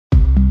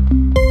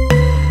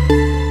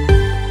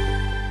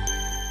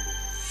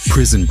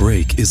Prison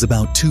Break is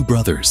about two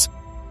brothers,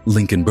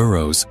 Lincoln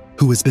Burrows,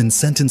 who has been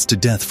sentenced to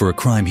death for a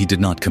crime he did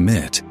not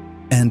commit,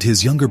 and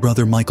his younger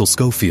brother Michael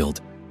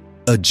Scofield,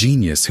 a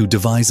genius who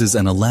devises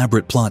an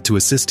elaborate plot to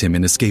assist him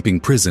in escaping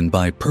prison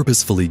by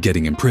purposefully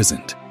getting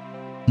imprisoned.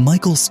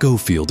 Michael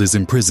Scofield is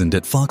imprisoned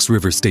at Fox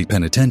River State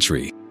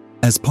Penitentiary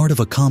as part of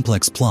a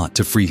complex plot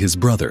to free his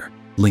brother,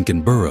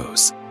 Lincoln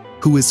Burrows,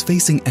 who is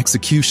facing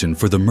execution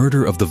for the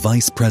murder of the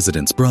vice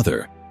president's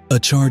brother, a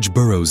charge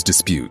Burrows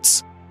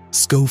disputes.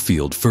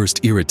 Scofield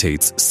first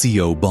irritates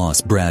CO boss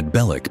Brad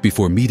Bellick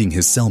before meeting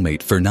his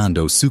cellmate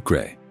Fernando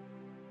Sucre.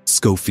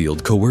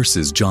 Scofield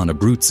coerces John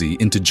Abruzzi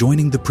into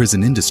joining the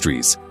prison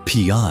industry's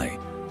PI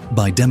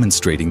by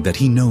demonstrating that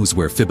he knows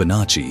where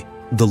Fibonacci,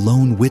 the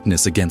lone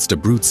witness against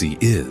Abruzzi,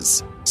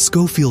 is.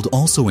 Scofield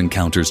also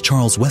encounters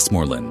Charles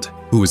Westmoreland,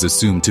 who is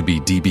assumed to be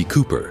D.B.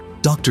 Cooper,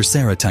 Dr.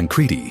 Sarah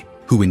Tancredi,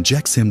 who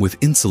injects him with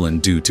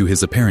insulin due to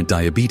his apparent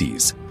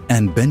diabetes,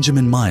 and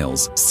Benjamin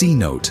Miles,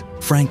 C-Note,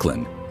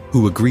 Franklin,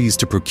 who agrees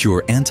to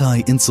procure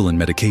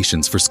anti-insulin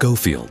medications for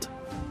Scofield.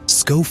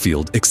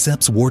 Scofield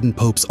accepts Warden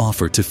Pope's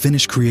offer to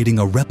finish creating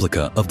a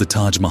replica of the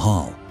Taj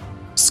Mahal.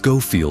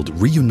 Scofield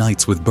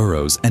reunites with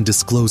Burrows and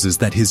discloses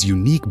that his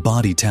unique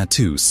body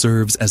tattoo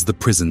serves as the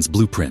prison's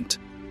blueprint.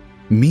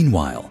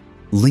 Meanwhile,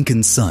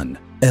 Lincoln's son,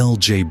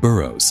 L.J.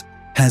 Burrows,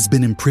 has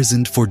been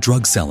imprisoned for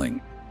drug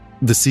selling.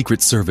 The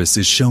Secret Service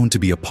is shown to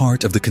be a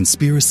part of the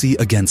conspiracy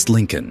against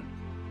Lincoln.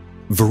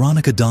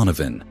 Veronica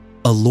Donovan,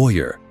 a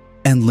lawyer,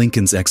 and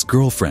Lincoln's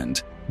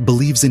ex-girlfriend,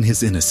 believes in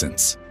his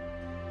innocence.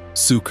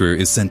 Sucre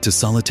is sent to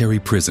solitary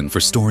prison for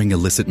storing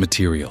illicit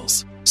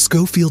materials.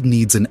 Scofield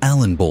needs an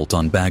Allen bolt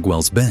on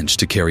Bagwell's bench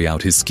to carry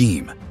out his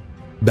scheme.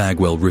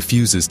 Bagwell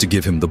refuses to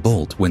give him the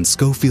bolt when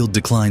Scofield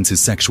declines his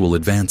sexual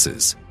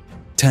advances.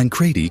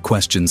 Tancredi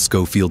questions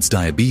Scofield's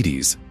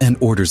diabetes and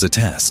orders a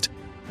test.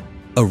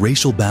 A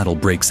racial battle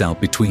breaks out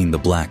between the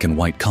black and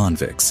white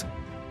convicts.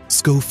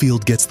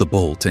 Scofield gets the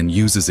bolt and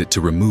uses it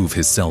to remove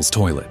his cell's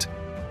toilet.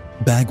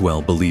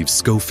 Bagwell believes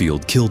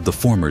Scofield killed the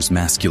former's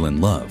masculine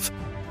love.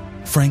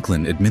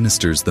 Franklin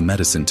administers the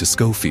medicine to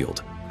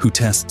Scofield, who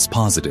tests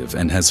positive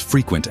and has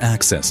frequent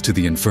access to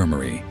the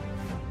infirmary.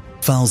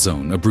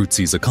 Falzone,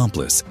 Abruzzi's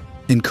accomplice,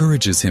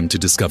 encourages him to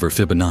discover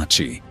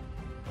Fibonacci.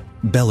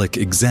 Bellick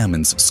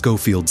examines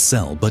Scofield's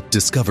cell but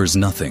discovers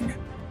nothing.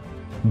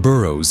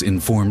 Burrows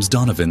informs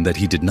Donovan that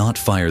he did not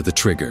fire the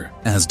trigger,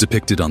 as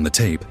depicted on the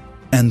tape,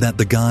 and that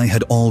the guy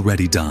had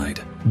already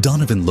died.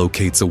 Donovan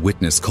locates a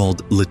witness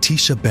called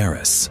Letitia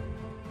Barris.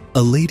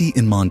 A lady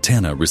in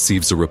Montana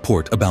receives a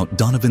report about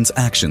Donovan's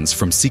actions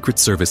from Secret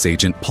Service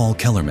agent Paul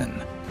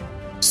Kellerman.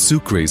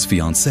 Sucre's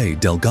fiancé,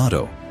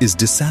 Delgado, is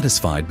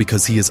dissatisfied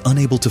because he is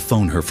unable to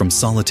phone her from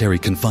solitary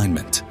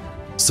confinement.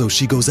 So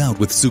she goes out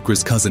with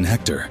Sucre's cousin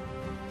Hector.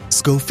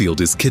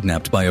 Scofield is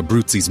kidnapped by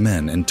Abruzzi's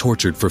men and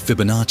tortured for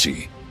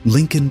Fibonacci.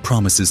 Lincoln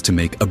promises to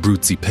make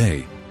Abruzzi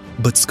pay,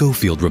 but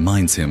Scofield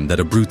reminds him that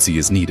Abruzzi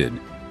is needed.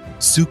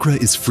 Sucre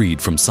is freed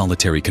from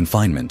solitary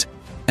confinement,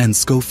 and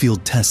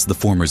Scofield tests the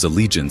former's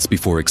allegiance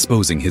before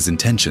exposing his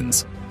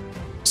intentions.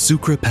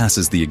 Sucre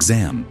passes the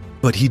exam,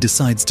 but he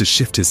decides to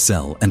shift his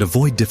cell and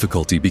avoid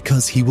difficulty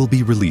because he will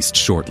be released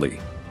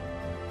shortly.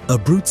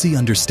 Abruzzi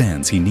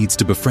understands he needs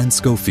to befriend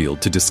Scofield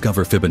to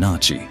discover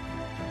Fibonacci.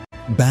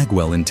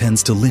 Bagwell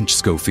intends to lynch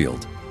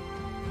Scofield.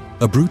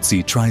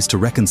 Abruzzi tries to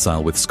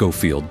reconcile with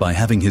Scofield by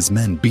having his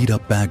men beat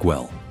up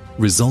Bagwell,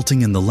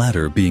 resulting in the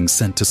latter being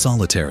sent to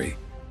solitary.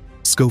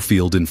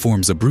 Scofield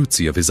informs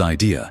Abruzzi of his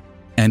idea,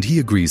 and he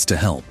agrees to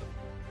help.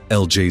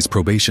 LJ's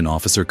probation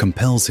officer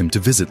compels him to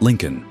visit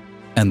Lincoln,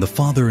 and the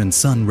father and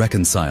son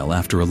reconcile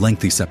after a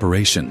lengthy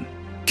separation.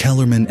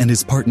 Kellerman and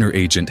his partner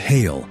agent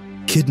Hale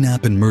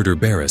kidnap and murder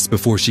Barris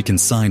before she can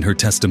sign her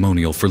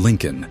testimonial for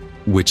Lincoln,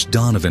 which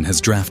Donovan has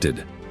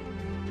drafted.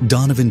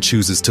 Donovan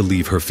chooses to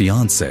leave her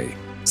fiancé,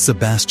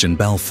 Sebastian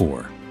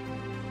Balfour.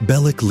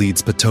 Bellick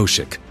leads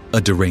Potoshik,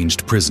 a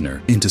deranged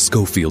prisoner, into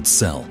Scofield's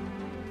cell.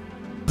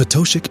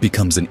 Potoshik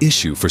becomes an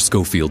issue for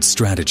Scofield's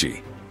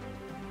strategy.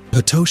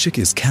 Potoshik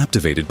is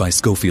captivated by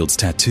Scofield's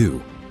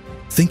tattoo,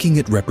 thinking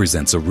it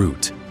represents a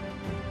root.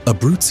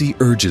 Abruzzi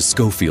urges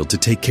Scofield to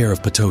take care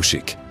of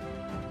Potoshik.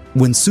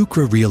 When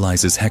Sucre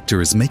realizes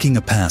Hector is making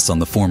a pass on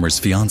the former's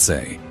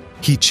fiancé,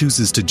 he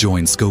chooses to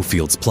join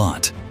Scofield's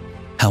plot.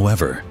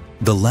 However,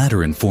 the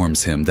latter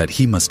informs him that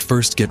he must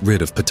first get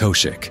rid of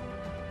Potoshik.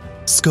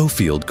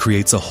 Scofield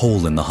creates a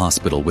hole in the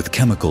hospital with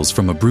chemicals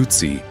from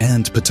Abruzzi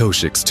and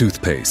Potoshik's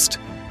toothpaste.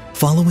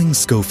 Following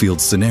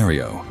Scofield's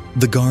scenario,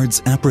 the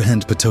guards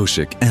apprehend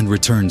Potoshik and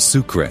return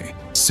Sucre.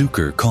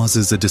 Sucre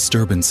causes a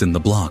disturbance in the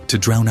block to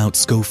drown out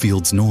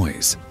Scofield's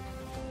noise.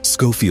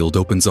 Scofield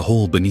opens a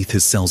hole beneath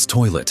his cell's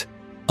toilet,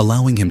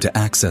 allowing him to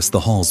access the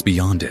halls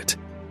beyond it.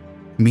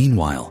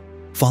 Meanwhile,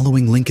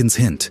 following Lincoln's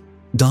hint,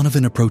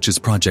 Donovan approaches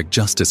Project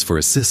Justice for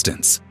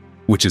assistance,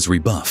 which is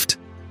rebuffed.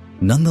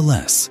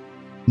 Nonetheless,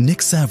 Nick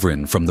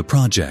Saverin from the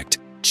project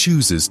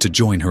chooses to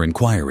join her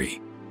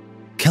inquiry.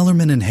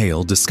 Kellerman and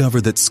Hale discover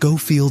that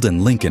Scofield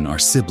and Lincoln are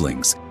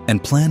siblings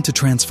and plan to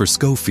transfer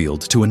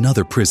Scofield to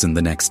another prison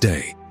the next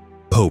day.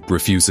 Pope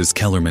refuses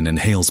Kellerman and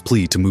Hale's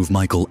plea to move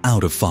Michael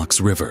out of Fox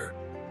River.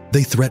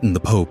 They threaten the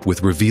Pope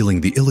with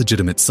revealing the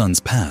illegitimate son's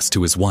past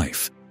to his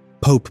wife.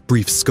 Pope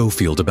briefs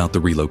Scofield about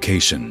the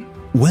relocation.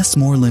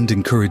 Westmoreland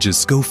encourages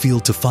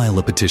Scofield to file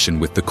a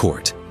petition with the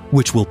court,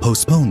 which will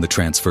postpone the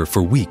transfer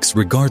for weeks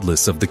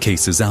regardless of the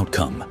case's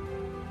outcome.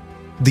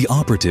 The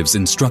operatives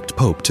instruct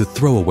Pope to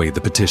throw away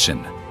the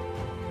petition.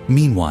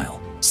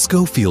 Meanwhile,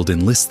 Scofield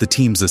enlists the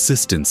team's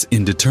assistance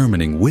in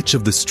determining which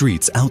of the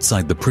streets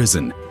outside the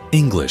prison,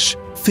 English,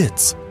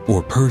 Fitz,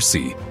 or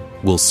Percy,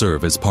 will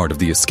serve as part of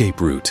the escape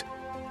route.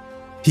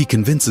 He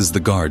convinces the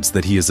guards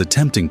that he is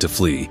attempting to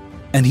flee,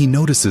 and he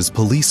notices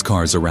police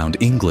cars around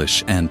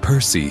English and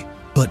Percy,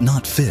 but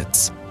not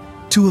Fitz.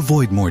 To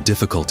avoid more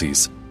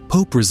difficulties,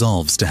 Pope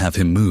resolves to have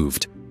him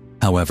moved.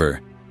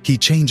 However, he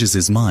changes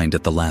his mind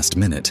at the last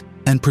minute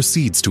and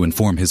proceeds to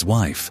inform his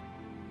wife.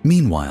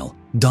 Meanwhile,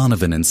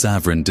 Donovan and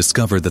Savrin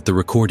discover that the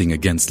recording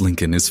against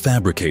Lincoln is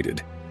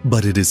fabricated,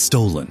 but it is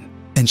stolen,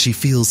 and she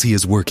feels he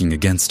is working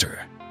against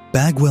her.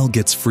 Bagwell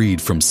gets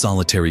freed from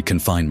solitary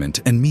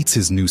confinement and meets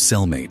his new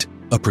cellmate,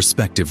 a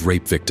prospective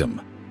rape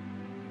victim.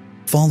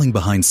 Falling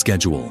behind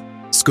schedule,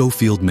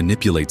 Scofield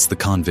manipulates the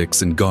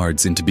convicts and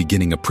guards into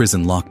beginning a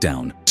prison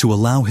lockdown to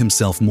allow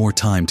himself more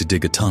time to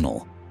dig a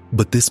tunnel.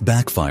 But this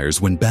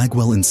backfires when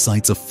Bagwell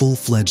incites a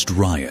full-fledged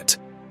riot,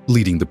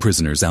 leading the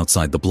prisoners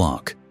outside the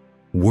block.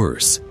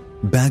 Worse,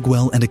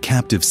 Bagwell and a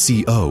captive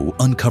CO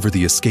uncover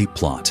the escape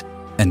plot,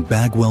 and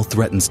Bagwell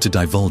threatens to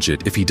divulge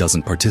it if he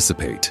doesn't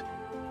participate.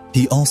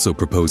 He also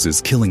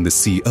proposes killing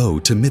the CO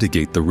to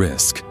mitigate the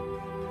risk.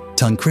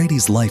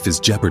 Tancredi's life is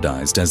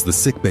jeopardized as the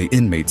sickbay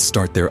inmates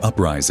start their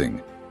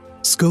uprising.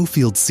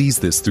 Scofield sees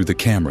this through the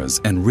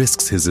cameras and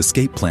risks his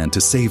escape plan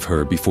to save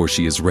her before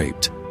she is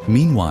raped.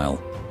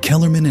 Meanwhile,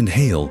 Kellerman and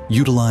Hale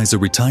utilize a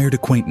retired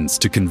acquaintance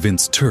to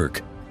convince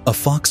Turk, a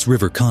Fox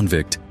River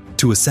convict,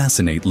 to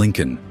assassinate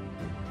Lincoln.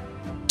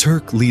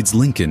 Turk leads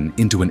Lincoln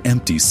into an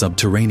empty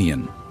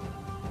subterranean.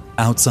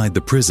 Outside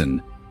the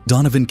prison,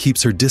 Donovan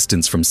keeps her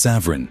distance from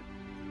Savrin.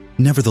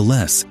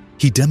 Nevertheless,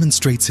 he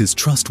demonstrates his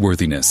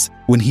trustworthiness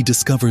when he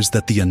discovers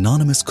that the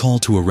anonymous call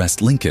to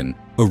arrest Lincoln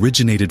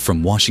originated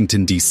from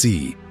Washington,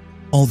 D.C.,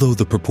 although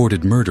the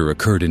purported murder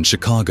occurred in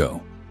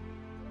Chicago.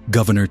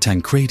 Governor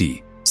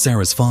Tancredi,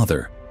 Sarah's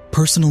father,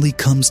 personally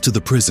comes to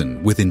the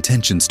prison with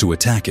intentions to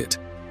attack it,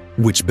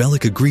 which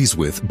Bellick agrees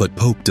with but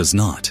Pope does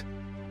not.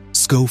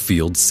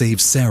 Scofield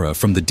saves Sarah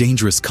from the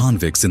dangerous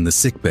convicts in the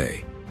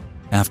sickbay.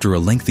 After a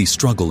lengthy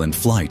struggle and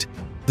flight,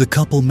 the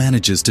couple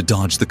manages to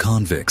dodge the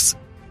convicts,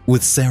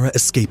 with Sarah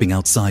escaping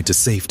outside to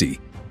safety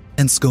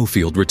and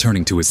Scofield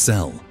returning to his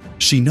cell.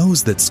 She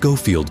knows that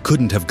Scofield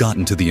couldn't have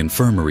gotten to the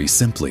infirmary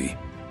simply.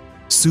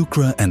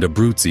 Sucre and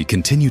Abruzzi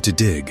continue to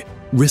dig,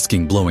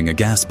 risking blowing a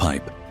gas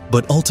pipe,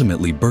 but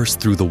ultimately burst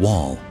through the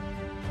wall.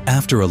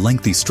 After a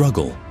lengthy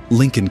struggle,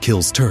 Lincoln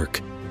kills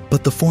Turk,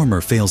 but the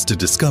former fails to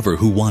discover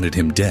who wanted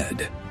him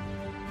dead.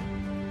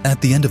 At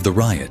the end of the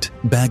riot,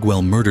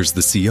 Bagwell murders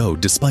the CO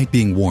despite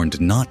being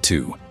warned not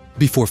to,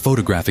 before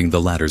photographing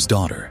the latter's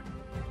daughter.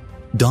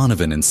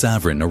 Donovan and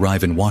Savrin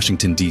arrive in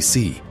Washington,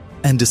 D.C.,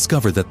 and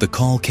discover that the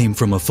call came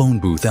from a phone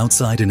booth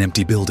outside an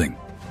empty building.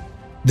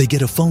 They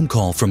get a phone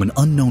call from an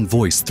unknown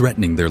voice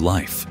threatening their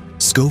life.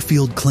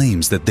 Scofield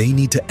claims that they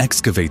need to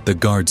excavate the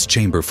guard's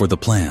chamber for the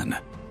plan,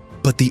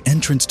 but the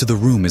entrance to the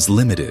room is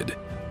limited,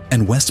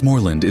 and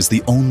Westmoreland is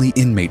the only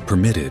inmate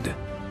permitted.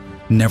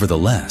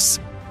 Nevertheless,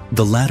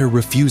 the latter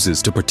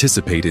refuses to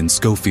participate in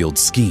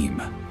Scofield's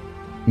scheme.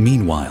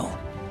 Meanwhile,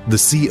 the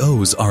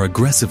COs are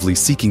aggressively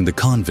seeking the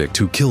convict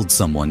who killed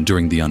someone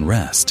during the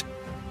unrest.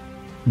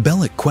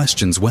 Bellick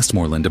questions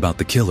Westmoreland about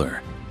the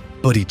killer,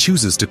 but he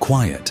chooses to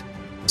quiet,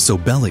 so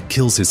Bellick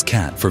kills his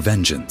cat for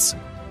vengeance.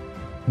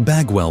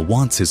 Bagwell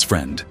wants his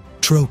friend,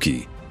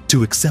 Trokey,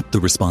 to accept the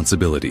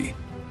responsibility,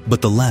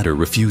 but the latter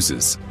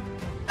refuses.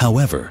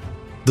 However,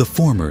 the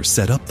former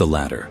set up the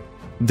latter.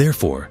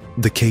 Therefore,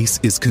 the case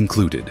is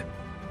concluded.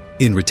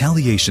 In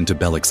retaliation to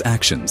Bellick's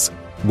actions,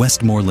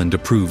 Westmoreland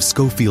approves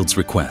Scofield's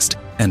request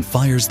and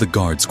fires the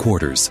guards'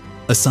 quarters,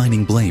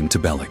 assigning blame to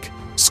Bellick.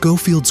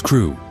 Scofield's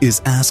crew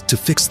is asked to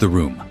fix the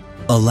room,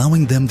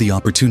 allowing them the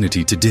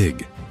opportunity to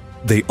dig.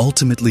 They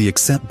ultimately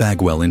accept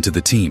Bagwell into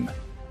the team.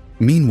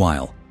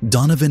 Meanwhile,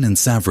 Donovan and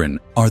Savrin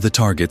are the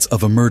targets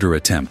of a murder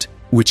attempt,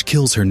 which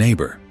kills her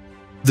neighbor.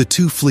 The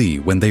two flee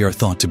when they are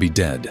thought to be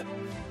dead.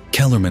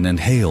 Kellerman and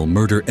Hale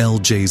murder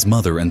LJ's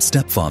mother and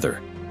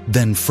stepfather,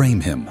 then frame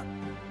him.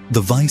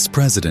 The vice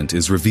president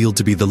is revealed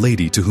to be the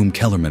lady to whom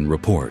Kellerman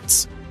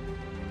reports.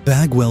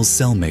 Bagwell's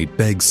cellmate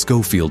begs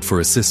Scofield for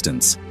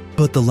assistance,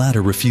 but the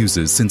latter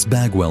refuses since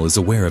Bagwell is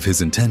aware of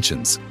his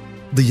intentions.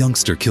 The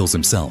youngster kills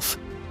himself.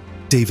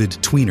 David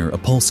Tweener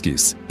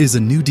Apolskis is a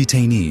new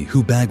detainee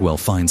who Bagwell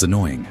finds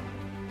annoying.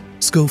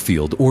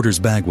 Scofield orders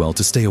Bagwell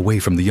to stay away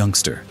from the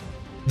youngster.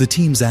 The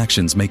team's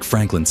actions make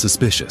Franklin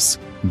suspicious.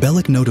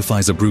 Bellick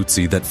notifies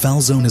Abruzzi that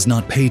Falzone has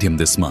not paid him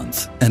this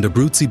month, and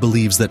Abruzzi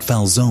believes that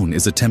Falzone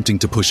is attempting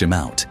to push him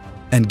out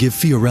and give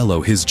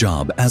Fiorello his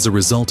job as a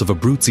result of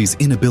Abruzzi's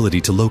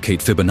inability to locate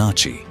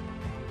Fibonacci.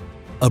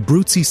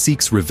 Abruzzi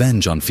seeks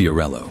revenge on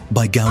Fiorello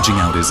by gouging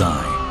out his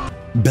eye.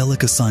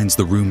 Bellic assigns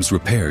the room's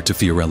repair to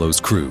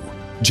Fiorello's crew,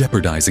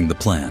 jeopardizing the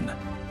plan.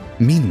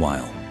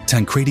 Meanwhile,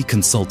 Tancredi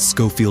consults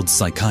Scofield's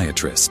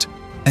psychiatrist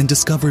and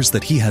discovers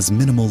that he has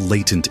minimal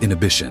latent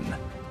inhibition,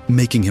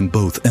 making him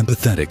both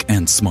empathetic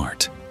and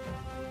smart.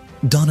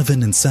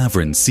 Donovan and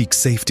Savrin seek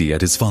safety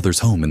at his father's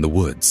home in the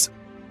woods.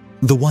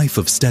 The wife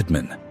of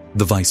Steadman,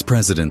 the vice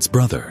president's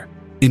brother,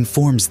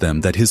 informs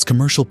them that his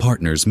commercial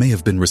partners may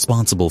have been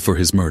responsible for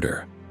his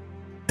murder.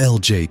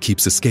 LJ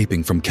keeps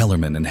escaping from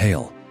Kellerman and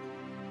Hale.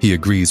 He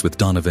agrees with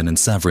Donovan and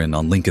Savrin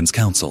on Lincoln's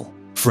counsel.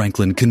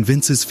 Franklin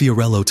convinces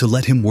Fiorello to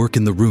let him work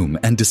in the room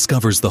and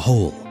discovers the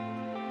hole.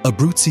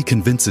 Abruzzi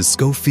convinces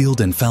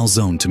Scofield and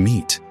Falzone to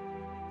meet.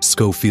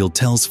 Scofield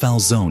tells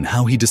Falzone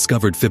how he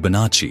discovered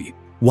Fibonacci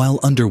while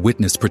under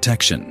witness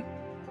protection.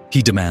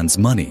 He demands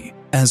money,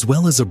 as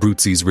well as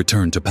Abruzzi's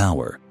return to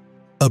power.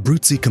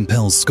 Abruzzi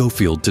compels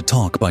Scofield to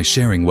talk by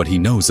sharing what he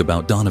knows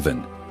about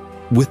Donovan.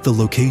 With the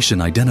location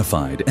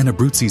identified and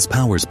Abruzzi's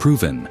powers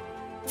proven,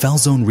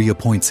 Falzone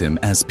reappoints him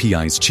as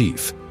PI's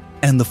chief,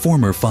 and the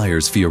former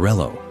fires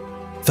Fiorello.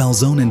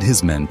 Falzone and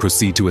his men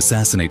proceed to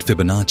assassinate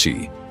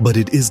Fibonacci, but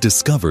it is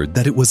discovered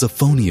that it was a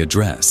phony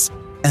address,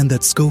 and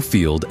that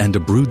Scofield and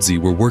Abruzzi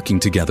were working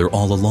together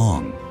all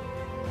along.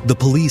 The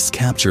police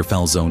capture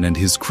Falzone and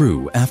his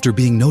crew after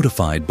being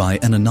notified by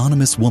an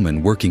anonymous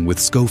woman working with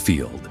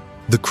Scofield.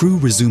 The crew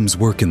resumes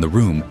work in the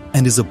room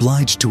and is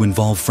obliged to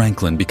involve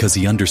Franklin because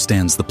he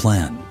understands the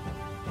plan.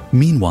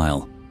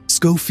 Meanwhile,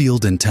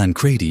 Scofield and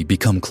Tancredi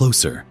become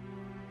closer.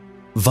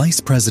 Vice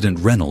President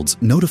Reynolds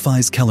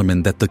notifies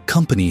Kellerman that the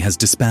company has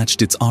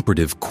dispatched its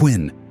operative,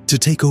 Quinn, to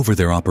take over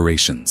their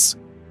operations.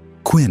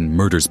 Quinn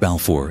murders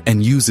Balfour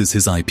and uses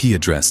his IP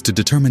address to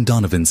determine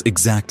Donovan's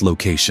exact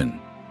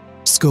location.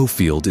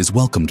 Scofield is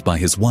welcomed by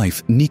his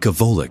wife, Nika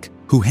Volek,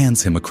 who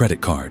hands him a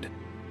credit card.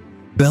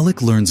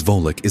 Bellic learns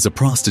Volek is a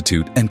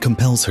prostitute and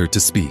compels her to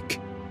speak.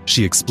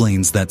 She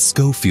explains that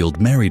Scofield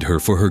married her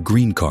for her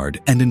green card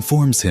and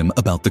informs him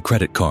about the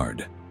credit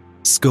card.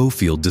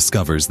 Scofield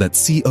discovers that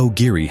C.O.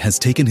 Geary has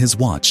taken his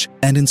watch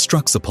and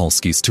instructs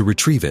Sapolsky's to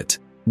retrieve it,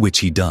 which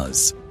he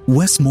does.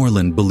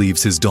 Westmoreland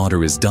believes his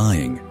daughter is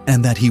dying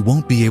and that he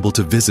won't be able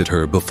to visit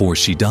her before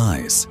she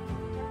dies.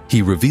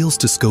 He reveals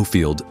to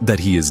Scofield that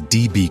he is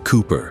D.B.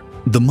 Cooper,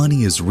 the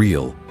money is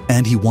real,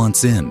 and he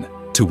wants in,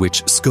 to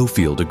which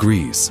Scofield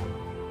agrees.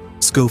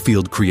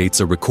 Scofield creates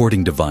a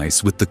recording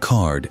device with the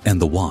card and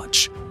the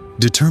watch,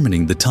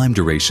 determining the time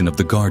duration of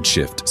the guard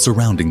shift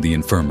surrounding the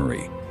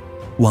infirmary.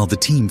 While the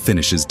team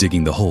finishes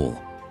digging the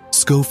hole,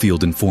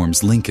 Scofield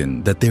informs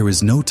Lincoln that there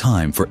is no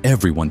time for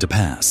everyone to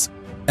pass,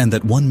 and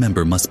that one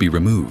member must be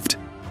removed.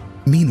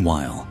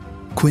 Meanwhile,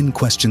 Quinn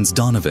questions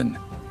Donovan,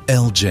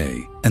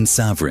 LJ, and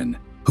Savrin,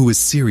 who is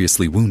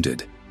seriously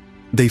wounded.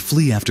 They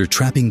flee after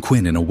trapping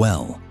Quinn in a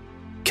well.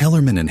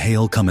 Kellerman and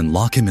Hale come and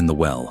lock him in the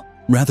well,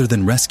 rather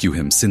than rescue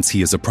him since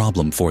he is a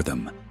problem for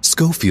them.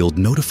 Scofield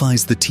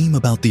notifies the team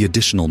about the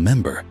additional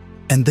member,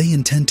 and they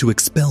intend to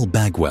expel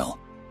Bagwell.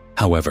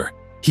 However,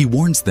 he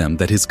warns them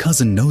that his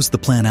cousin knows the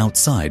plan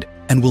outside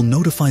and will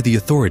notify the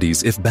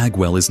authorities if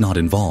Bagwell is not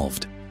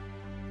involved.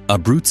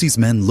 Abruzzi's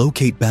men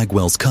locate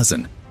Bagwell's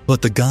cousin,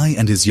 but the guy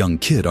and his young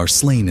kid are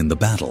slain in the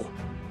battle.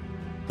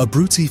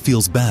 Abruzzi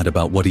feels bad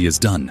about what he has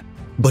done,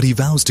 but he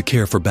vows to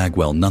care for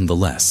Bagwell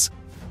nonetheless.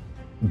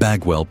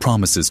 Bagwell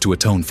promises to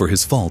atone for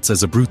his faults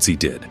as Abruzzi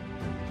did.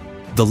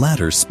 The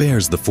latter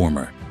spares the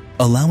former,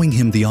 allowing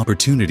him the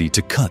opportunity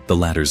to cut the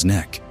latter's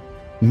neck.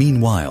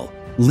 Meanwhile,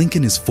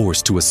 Lincoln is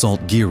forced to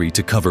assault Geary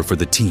to cover for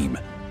the team,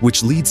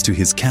 which leads to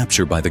his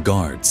capture by the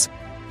guards.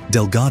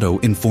 Delgado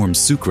informs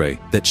Sucre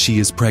that she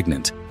is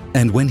pregnant,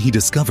 and when he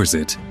discovers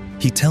it,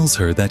 he tells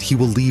her that he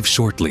will leave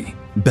shortly.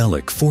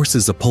 Bellic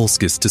forces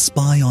Apolskis to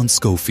spy on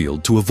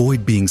Scofield to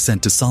avoid being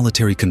sent to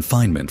solitary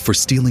confinement for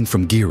stealing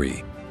from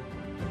Geary.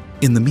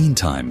 In the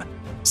meantime,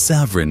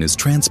 Savrin is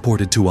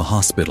transported to a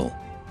hospital.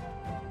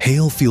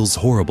 Hale feels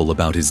horrible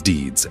about his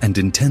deeds and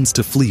intends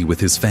to flee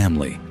with his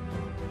family.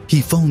 He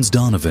phones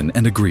Donovan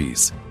and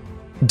agrees.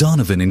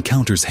 Donovan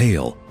encounters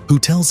Hale, who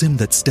tells him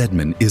that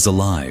Steadman is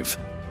alive.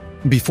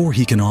 Before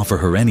he can offer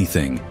her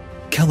anything,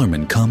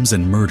 Kellerman comes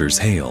and murders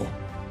Hale.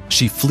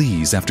 She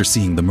flees after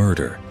seeing the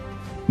murder.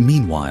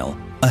 Meanwhile,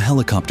 a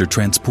helicopter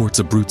transports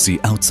Abruzzi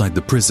outside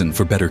the prison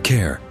for better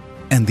care,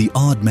 and the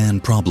odd man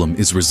problem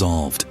is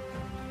resolved.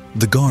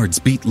 The guards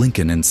beat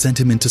Lincoln and sent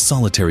him into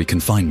solitary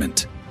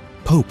confinement.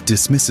 Pope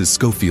dismisses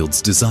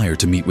Scofield's desire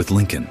to meet with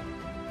Lincoln.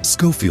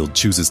 Scofield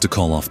chooses to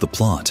call off the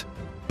plot,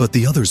 but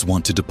the others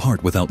want to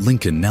depart without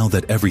Lincoln now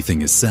that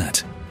everything is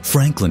set.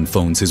 Franklin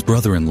phones his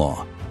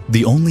brother-in-law,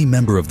 the only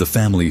member of the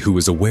family who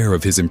is aware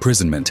of his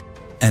imprisonment,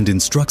 and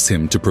instructs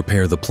him to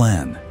prepare the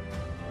plan.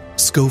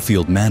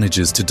 Scofield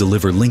manages to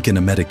deliver Lincoln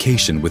a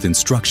medication with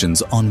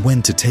instructions on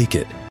when to take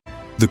it.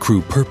 The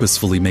crew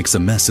purposefully makes a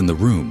mess in the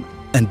room,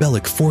 and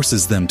Bellic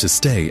forces them to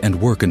stay and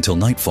work until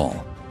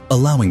nightfall,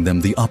 allowing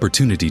them the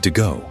opportunity to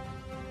go.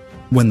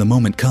 When the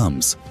moment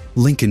comes,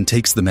 Lincoln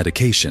takes the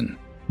medication,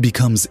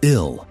 becomes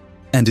ill,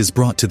 and is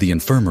brought to the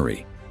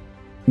infirmary.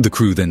 The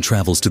crew then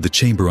travels to the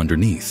chamber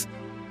underneath.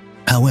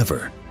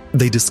 However,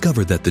 they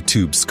discover that the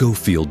tube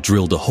Scofield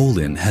drilled a hole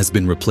in has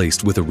been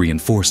replaced with a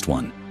reinforced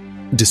one,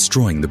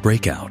 destroying the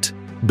breakout.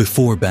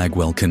 Before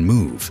Bagwell can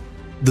move,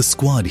 the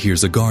squad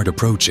hears a guard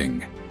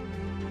approaching.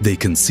 They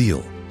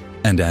conceal,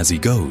 and as he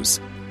goes,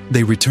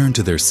 they return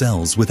to their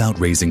cells without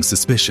raising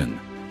suspicion.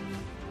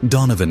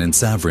 Donovan and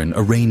Savrin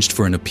arranged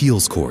for an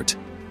appeals court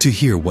to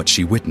hear what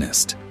she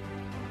witnessed.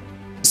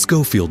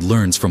 Scofield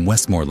learns from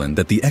Westmoreland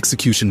that the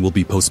execution will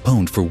be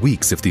postponed for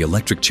weeks if the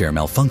electric chair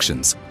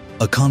malfunctions,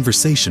 a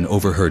conversation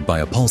overheard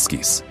by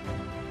Opolskis.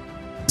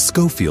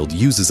 Scofield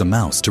uses a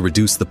mouse to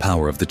reduce the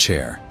power of the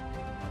chair.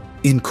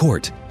 In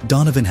court,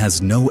 Donovan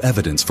has no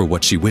evidence for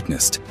what she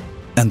witnessed,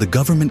 and the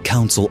government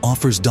counsel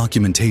offers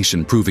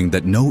documentation proving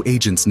that no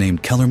agents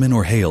named Kellerman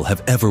or Hale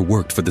have ever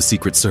worked for the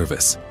Secret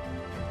Service.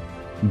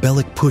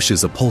 Bellick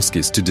pushes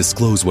Opolskis to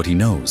disclose what he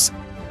knows,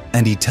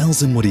 and he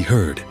tells him what he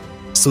heard,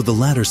 so the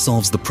latter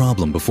solves the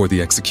problem before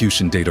the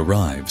execution date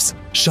arrives,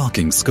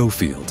 shocking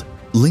Scofield.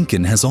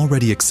 Lincoln has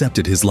already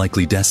accepted his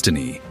likely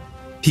destiny.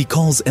 He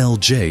calls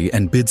LJ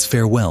and bids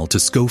farewell to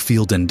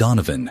Scofield and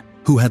Donovan,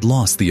 who had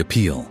lost the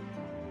appeal.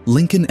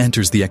 Lincoln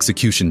enters the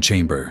execution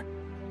chamber.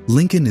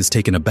 Lincoln is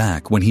taken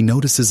aback when he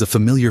notices a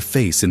familiar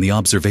face in the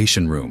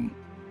observation room.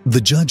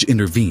 The judge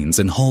intervenes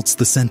and halts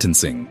the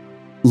sentencing.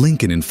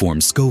 Lincoln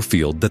informs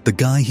Scofield that the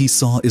guy he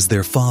saw is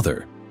their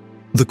father.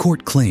 The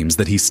court claims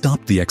that he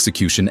stopped the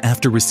execution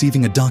after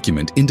receiving a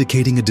document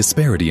indicating a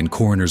disparity in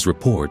coroner's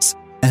reports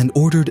and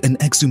ordered an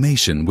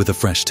exhumation with a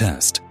fresh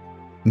test.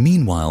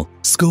 Meanwhile,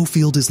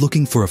 Scofield is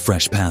looking for a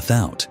fresh path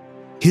out.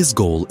 His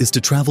goal is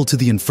to travel to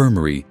the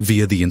infirmary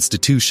via the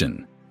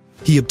institution.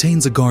 He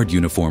obtains a guard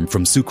uniform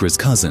from Sucre's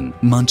cousin,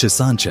 Mancha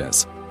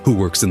Sanchez, who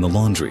works in the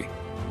laundry.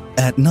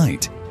 At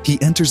night,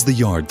 he enters the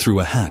yard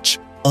through a hatch,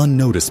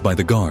 unnoticed by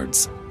the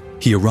guards.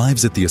 He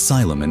arrives at the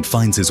asylum and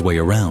finds his way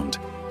around.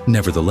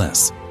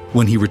 Nevertheless,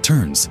 when he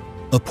returns,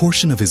 a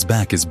portion of his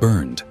back is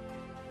burned.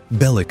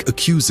 Bellick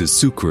accuses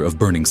Sucre of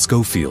burning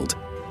Scofield,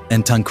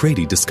 and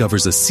Tancredi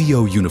discovers a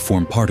CO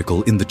uniform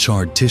particle in the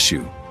charred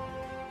tissue.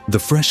 The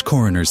fresh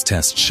coroner's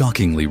test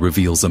shockingly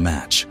reveals a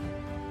match.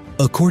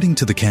 According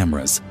to the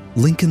cameras,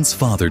 Lincoln's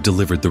father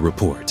delivered the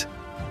report.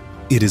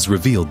 It is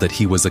revealed that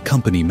he was a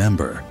company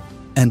member,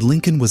 and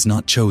Lincoln was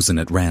not chosen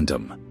at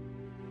random.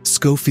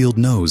 Scofield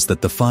knows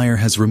that the fire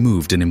has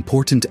removed an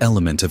important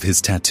element of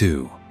his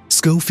tattoo.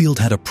 Scofield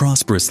had a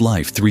prosperous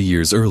life 3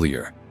 years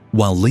earlier,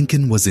 while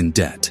Lincoln was in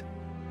debt.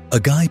 A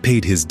guy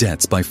paid his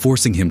debts by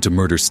forcing him to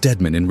murder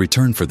Steadman in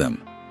return for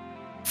them.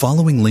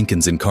 Following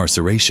Lincoln's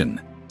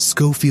incarceration,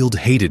 Scofield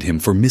hated him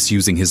for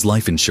misusing his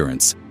life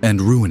insurance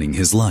and ruining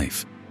his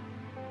life.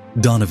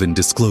 Donovan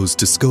disclosed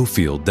to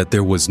Scofield that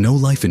there was no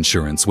life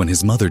insurance when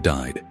his mother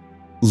died.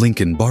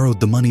 Lincoln borrowed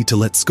the money to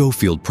let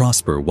Scofield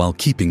prosper while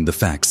keeping the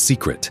facts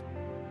secret.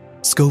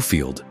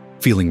 Scofield,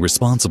 feeling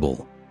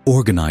responsible,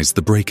 organized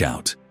the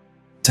breakout.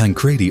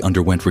 Tancredi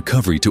underwent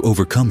recovery to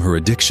overcome her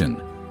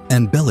addiction,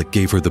 and Bellick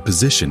gave her the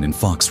position in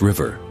Fox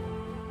River.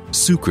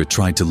 Sucre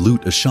tried to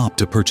loot a shop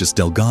to purchase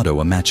Delgado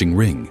a matching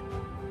ring.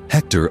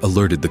 Hector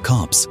alerted the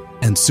cops,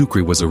 and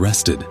Sucre was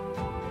arrested.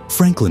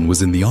 Franklin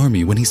was in the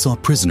army when he saw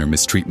prisoner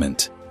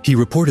mistreatment. He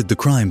reported the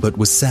crime but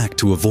was sacked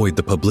to avoid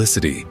the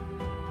publicity.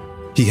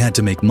 He had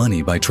to make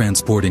money by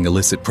transporting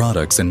illicit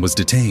products and was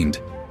detained,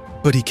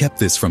 but he kept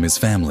this from his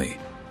family.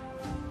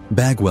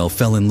 Bagwell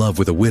fell in love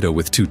with a widow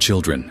with 2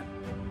 children.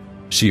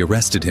 She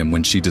arrested him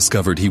when she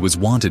discovered he was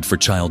wanted for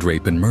child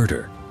rape and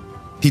murder.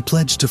 He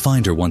pledged to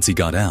find her once he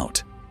got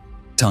out.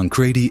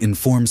 Tancredi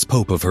informs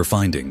Pope of her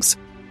findings,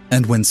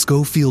 and when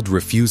Scofield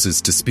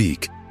refuses to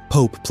speak,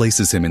 Pope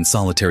places him in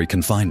solitary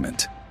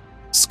confinement.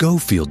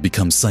 Scofield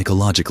becomes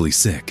psychologically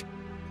sick.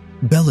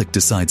 Bellick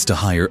decides to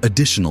hire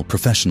additional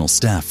professional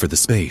staff for the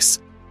space.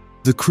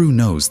 The crew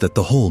knows that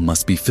the hole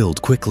must be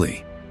filled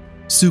quickly.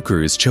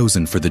 Sucre is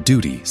chosen for the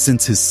duty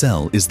since his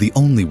cell is the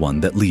only one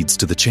that leads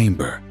to the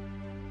chamber.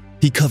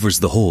 He covers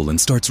the hole and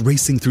starts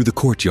racing through the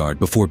courtyard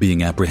before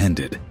being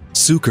apprehended.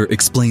 Sucre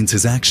explains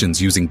his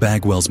actions using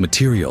Bagwell's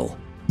material,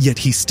 yet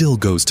he still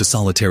goes to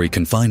solitary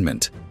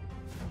confinement.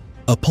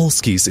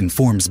 Opolskis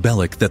informs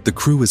Bellick that the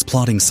crew is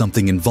plotting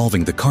something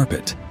involving the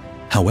carpet.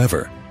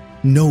 However,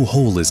 no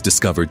hole is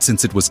discovered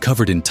since it was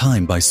covered in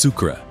time by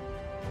Sucre.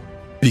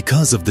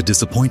 Because of the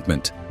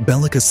disappointment,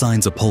 Bellick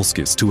assigns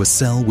Opolskis to a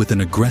cell with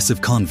an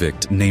aggressive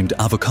convict named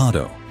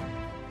Avocado.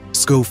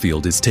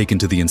 Scofield is taken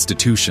to the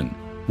institution,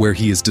 where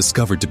he is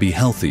discovered to be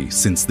healthy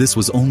since this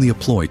was only a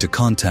ploy to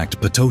contact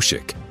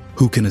Potoshik,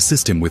 who can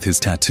assist him with his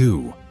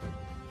tattoo.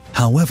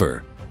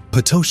 However,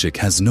 Potoshik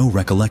has no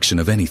recollection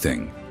of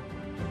anything.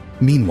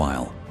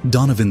 Meanwhile,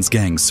 Donovan's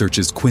gang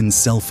searches Quinn's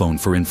cell phone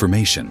for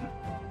information.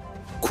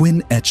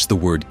 Quinn etched the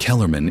word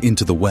Kellerman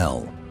into the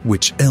well,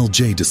 which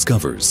LJ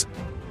discovers.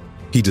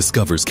 He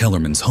discovers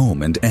Kellerman's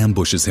home and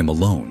ambushes him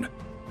alone.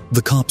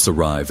 The cops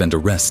arrive and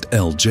arrest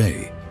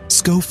LJ.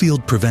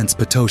 Scofield prevents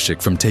Potoshik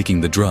from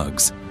taking the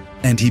drugs,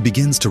 and he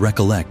begins to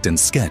recollect and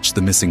sketch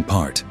the missing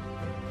part.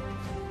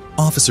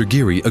 Officer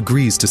Geary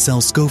agrees to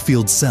sell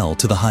Scofield's cell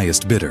to the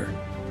highest bidder.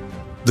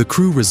 The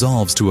crew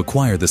resolves to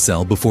acquire the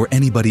cell before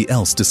anybody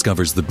else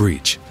discovers the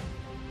breach.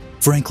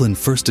 Franklin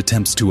first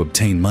attempts to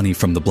obtain money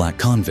from the black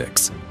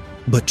convicts,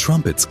 but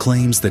Trumpets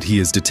claims that he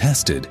is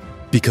detested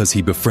because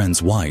he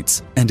befriends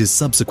whites and is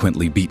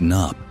subsequently beaten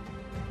up.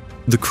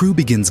 The crew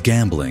begins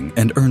gambling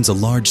and earns a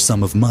large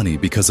sum of money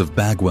because of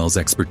Bagwell's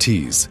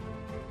expertise.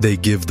 They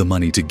give the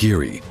money to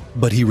Geary,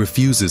 but he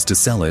refuses to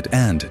sell it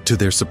and, to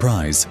their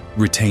surprise,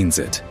 retains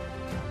it.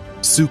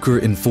 Sucre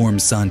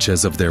informs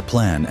Sanchez of their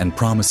plan and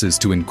promises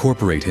to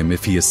incorporate him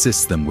if he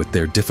assists them with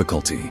their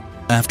difficulty.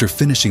 After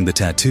finishing the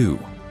tattoo,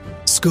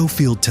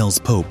 Scofield tells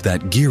Pope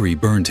that Geary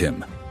burned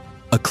him,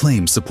 a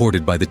claim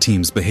supported by the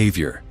team's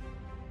behavior.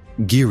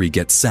 Geary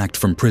gets sacked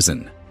from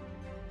prison.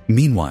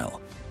 Meanwhile,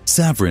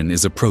 Savrin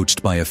is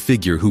approached by a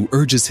figure who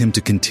urges him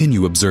to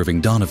continue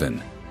observing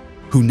Donovan,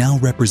 who now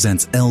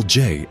represents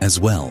LJ as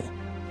well.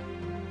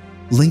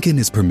 Lincoln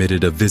is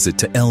permitted a visit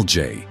to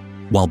LJ.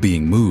 While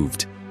being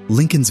moved,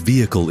 Lincoln's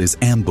vehicle is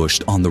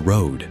ambushed on the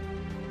road.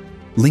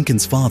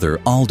 Lincoln's father,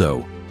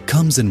 Aldo,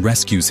 comes and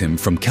rescues him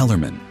from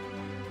Kellerman.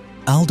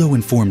 Aldo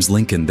informs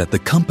Lincoln that the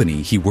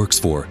company he works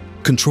for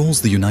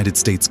controls the United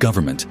States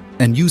government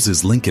and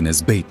uses Lincoln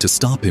as bait to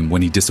stop him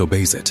when he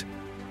disobeys it.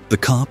 The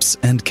cops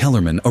and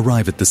Kellerman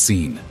arrive at the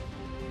scene.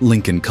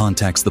 Lincoln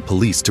contacts the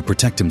police to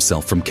protect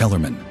himself from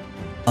Kellerman.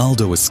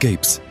 Aldo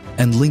escapes,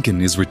 and Lincoln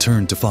is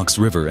returned to Fox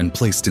River and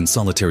placed in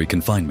solitary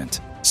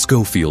confinement.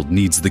 Scofield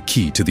needs the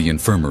key to the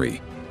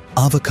infirmary.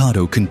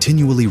 Avocado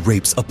continually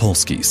rapes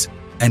Apolskis,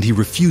 and he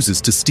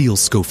refuses to steal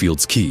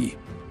Scofield's key.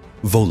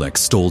 Volek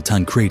stole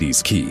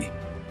Tancredi's key.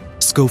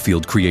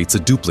 Scofield creates a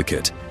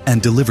duplicate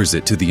and delivers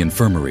it to the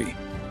infirmary.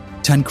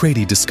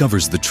 Tancredi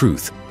discovers the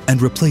truth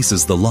and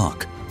replaces the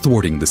lock,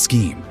 thwarting the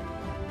scheme.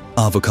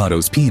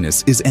 Avocado's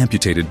penis is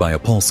amputated by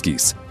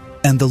Apolskis,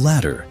 and the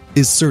latter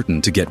is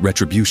certain to get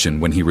retribution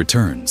when he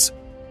returns.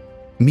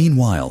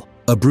 Meanwhile,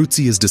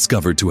 Abruzzi is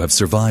discovered to have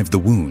survived the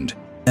wound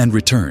and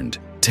returned,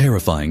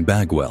 terrifying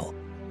Bagwell.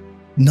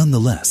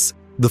 Nonetheless,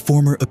 the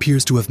former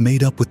appears to have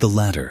made up with the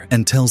latter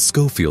and tells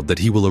Scofield that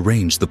he will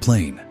arrange the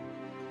plane.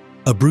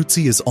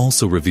 Abruzzi is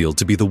also revealed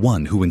to be the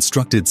one who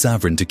instructed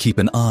Savrin to keep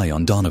an eye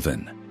on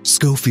Donovan.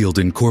 Scofield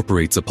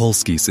incorporates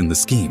Apolskis in the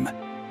scheme.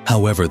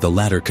 However, the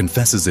latter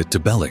confesses it to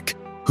Bellick,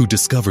 who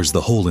discovers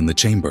the hole in the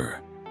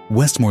chamber.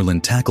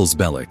 Westmoreland tackles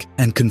Bellick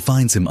and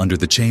confines him under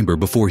the chamber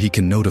before he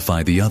can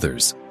notify the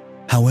others.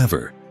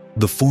 However,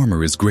 the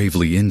former is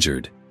gravely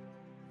injured.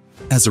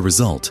 As a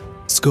result,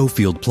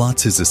 Scofield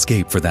plots his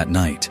escape for that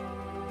night.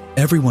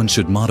 Everyone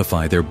should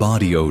modify their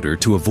body odor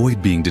to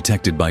avoid being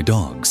detected by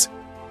dogs.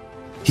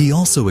 He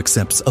also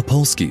accepts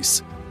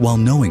Apolskis while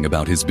knowing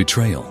about his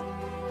betrayal.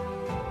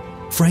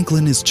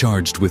 Franklin is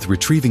charged with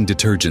retrieving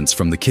detergents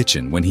from the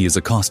kitchen when he is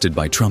accosted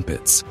by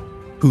Trumpets,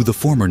 who the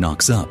former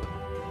knocks up.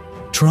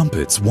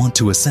 Trumpets want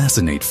to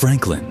assassinate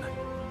Franklin.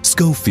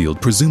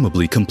 Scofield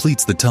presumably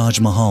completes the Taj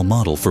Mahal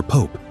model for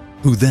Pope,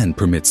 who then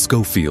permits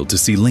Scofield to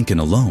see Lincoln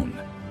alone.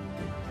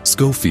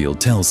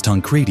 Scofield tells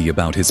Tancredi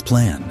about his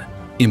plan,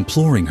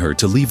 imploring her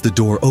to leave the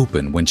door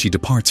open when she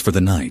departs for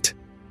the night,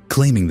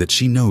 claiming that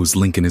she knows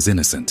Lincoln is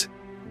innocent.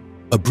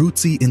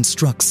 Abruzzi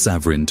instructs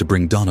Savrin to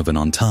bring Donovan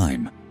on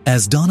time.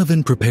 As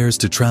Donovan prepares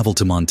to travel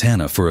to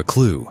Montana for a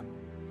clue,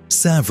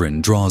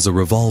 Savrin draws a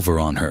revolver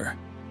on her.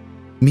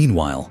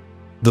 Meanwhile,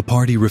 the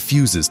party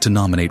refuses to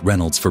nominate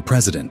Reynolds for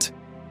president.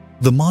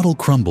 The model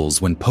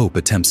crumbles when Pope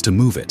attempts to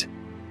move it.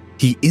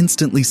 He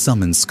instantly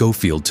summons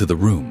Scofield to the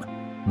room,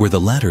 where the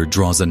latter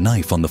draws a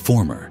knife on the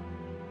former.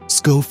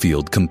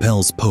 Scofield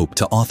compels Pope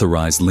to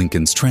authorize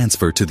Lincoln's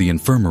transfer to the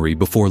infirmary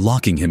before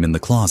locking him in the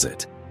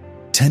closet.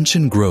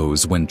 Tension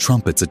grows when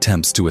Trumpets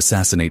attempts to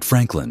assassinate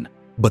Franklin,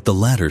 but the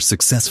latter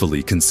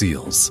successfully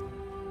conceals.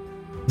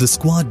 The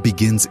squad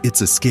begins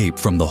its escape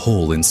from the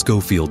hole in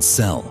Scofield's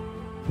cell.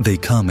 They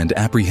come and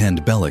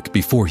apprehend Bellick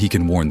before he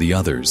can warn the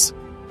others.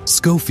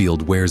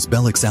 Scofield wears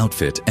Bellick's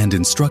outfit and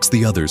instructs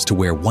the others to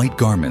wear white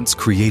garments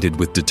created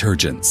with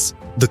detergents.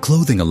 The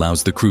clothing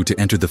allows the crew to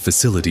enter the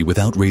facility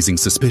without raising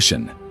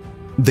suspicion.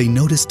 They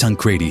notice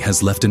Tancredi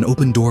has left an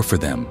open door for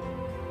them.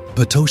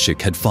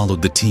 Potoshik had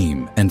followed the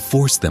team and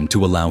forced them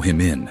to allow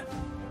him in.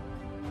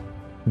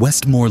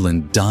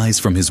 Westmoreland dies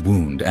from his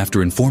wound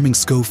after informing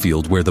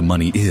Scofield where the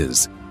money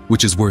is,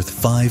 which is worth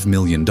 $5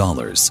 million.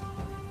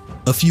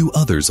 A few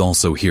others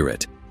also hear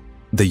it.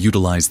 They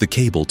utilize the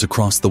cable to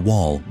cross the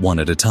wall one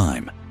at a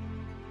time.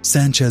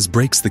 Sanchez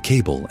breaks the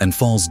cable and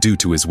falls due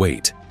to his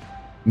weight.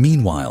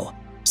 Meanwhile,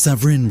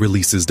 Savrin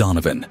releases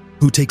Donovan,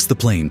 who takes the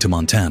plane to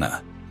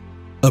Montana.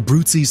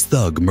 Abruzzi's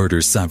thug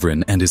murders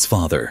Savrin and his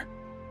father.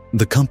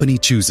 The company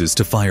chooses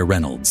to fire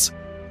Reynolds.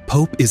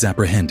 Pope is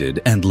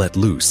apprehended and let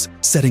loose,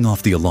 setting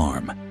off the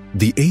alarm.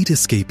 The 8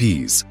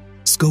 escapees,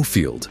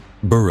 Scofield,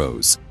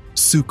 Burrows,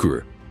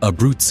 Sucre,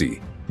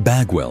 Abruzzi,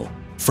 Bagwell,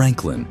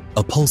 Franklin,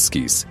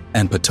 Apolskis,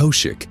 and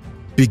Potoshik,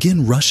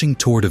 begin rushing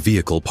toward a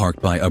vehicle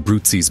parked by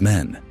Abruzzi's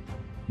men.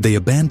 They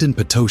abandon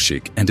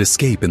Potoshik and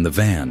escape in the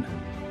van.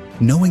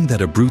 Knowing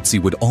that Abruzzi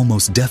would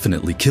almost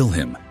definitely kill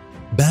him,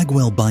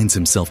 Bagwell binds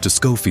himself to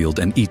Scofield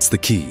and eats the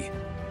key.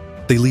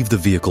 They leave the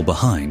vehicle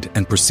behind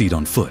and proceed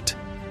on foot.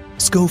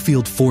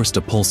 Scofield forced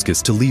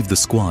Apolskis to leave the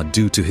squad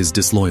due to his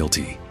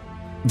disloyalty.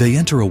 They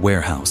enter a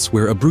warehouse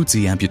where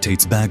Abruzzi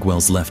amputates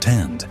Bagwell's left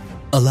hand,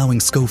 allowing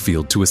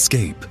Scofield to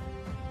escape.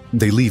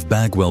 They leave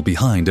Bagwell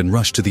behind and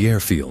rush to the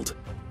airfield.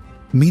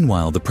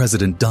 Meanwhile, the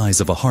president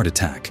dies of a heart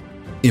attack,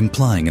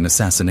 implying an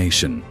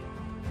assassination.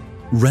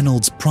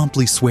 Reynolds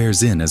promptly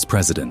swears in as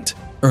president,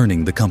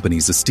 earning the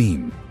company's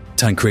esteem.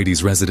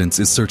 Tancredi's residence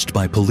is searched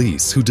by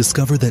police who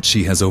discover that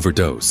she has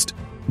overdosed.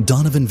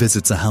 Donovan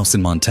visits a house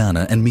in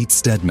Montana and meets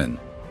Steadman.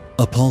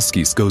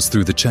 Apolskis goes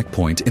through the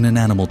checkpoint in an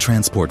animal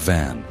transport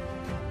van.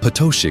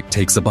 Potoshik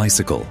takes a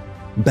bicycle.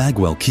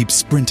 Bagwell keeps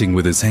sprinting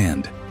with his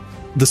hand.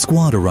 The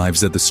squad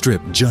arrives at the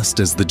strip just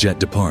as the jet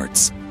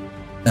departs.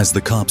 As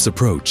the cops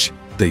approach,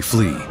 they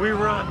flee. We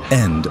run.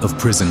 End of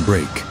Prison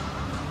Break.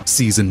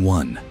 Season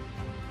 1.